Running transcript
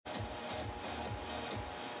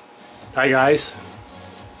Hi guys,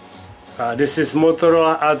 this is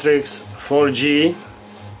Motorola Atrix 4G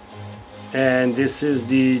and this is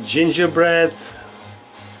the Gingerbread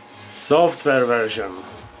software version.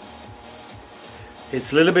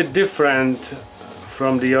 It's a little bit different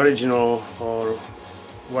from the original or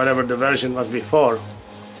whatever the version was before,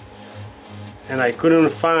 and I couldn't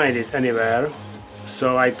find it anywhere,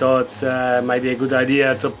 so I thought it might be a good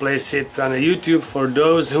idea to place it on YouTube for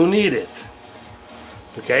those who need it.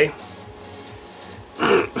 Okay?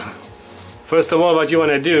 First of all, what you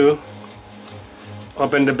want to do,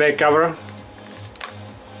 open the back cover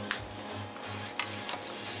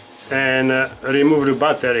and remove the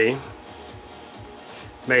battery.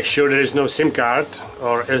 Make sure there is no SIM card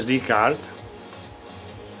or SD card.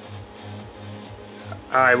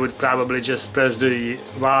 I would probably just press the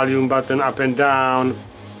volume button up and down,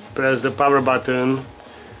 press the power button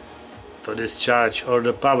to discharge all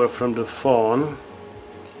the power from the phone.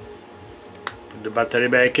 Put the battery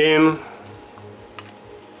back in.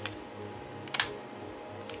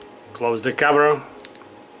 Close the cover.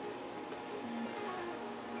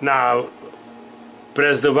 Now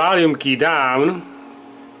press the volume key down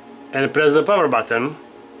and press the power button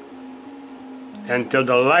until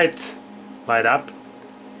the light up.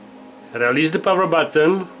 Release the power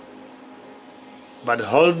button, but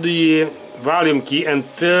hold the volume key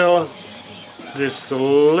until this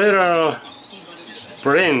little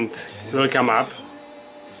print will come up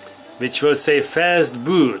which will say fast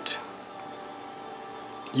boot.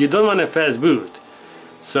 You don't want a fast boot,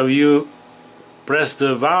 so you press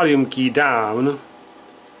the volume key down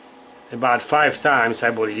about 5 times,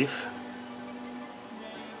 I believe.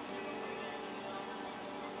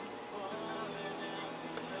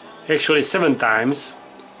 Actually 7 times,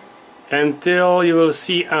 until you will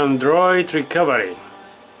see Android recovery.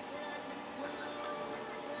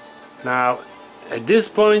 Now at this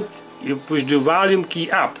point you push the volume key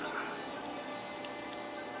up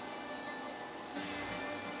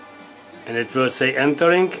and it will say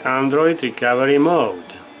entering Android recovery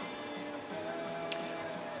mode,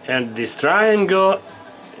 and this triangle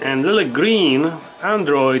and little green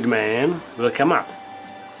Android man will come up.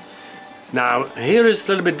 Now here is a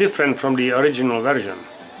little bit different from the original version.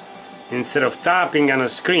 Instead of tapping on a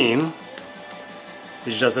screen,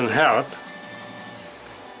 which doesn't help,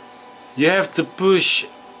 you have to push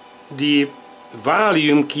the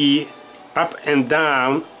volume key up and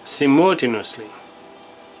down simultaneously,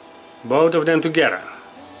 both of them together,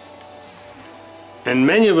 and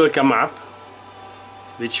menu will come up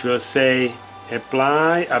which will say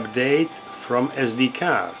apply update from SD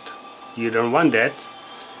card. You don't want that,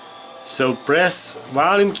 so press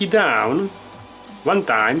volume key down 1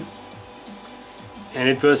 time and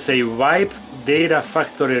it will say wipe data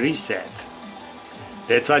factory reset.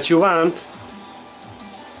 That's what you want.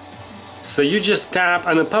 So you just tap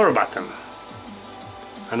on the power button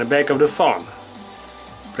on the back of the phone.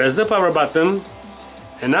 Press the power button,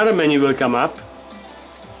 another menu will come up.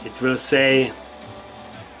 It will say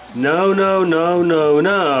no, no, no, no,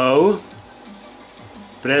 no.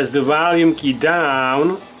 Press the volume key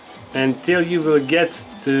down until you will get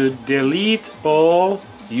to delete all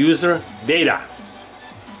user data.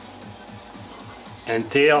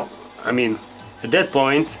 Until, at that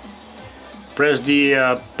point, press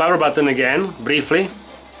the power button again, briefly,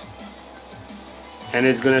 and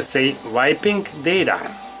it's gonna say wiping data.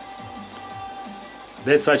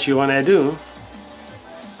 That's what you wanna do.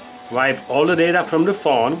 Wipe all the data from the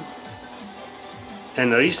phone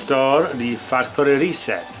and restore the factory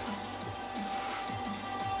reset,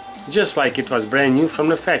 just like it was brand new from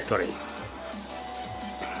the factory.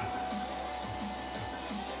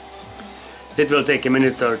 It will take a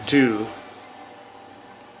minute or two,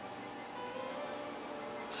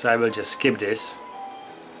 so I will just skip this.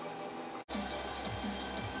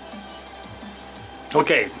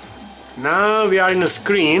 Okay, now we are in a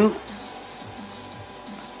screen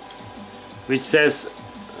which says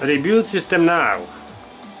reboot system now.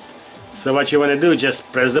 So what you want to do,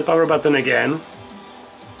 just press the power button again,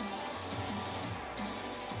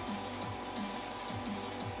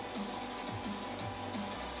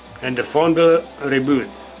 and the phone will reboot.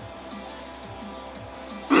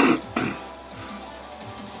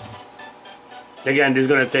 Again, this is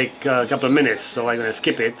going to take a couple of minutes, so I'm going to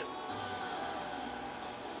skip it.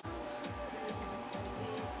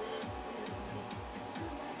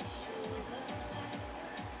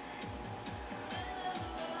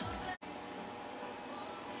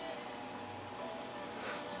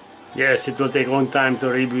 Yes, it will take a long time to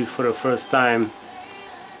reboot for the first time,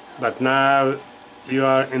 but now you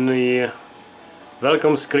are in the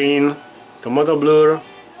welcome screen to MotoBlur,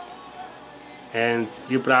 and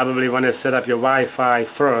you probably want to set up your Wi-Fi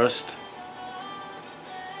first.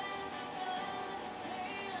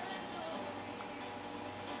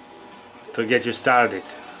 To get you started.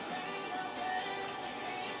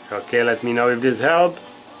 Okay, let me know if this helped,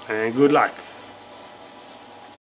 and good luck.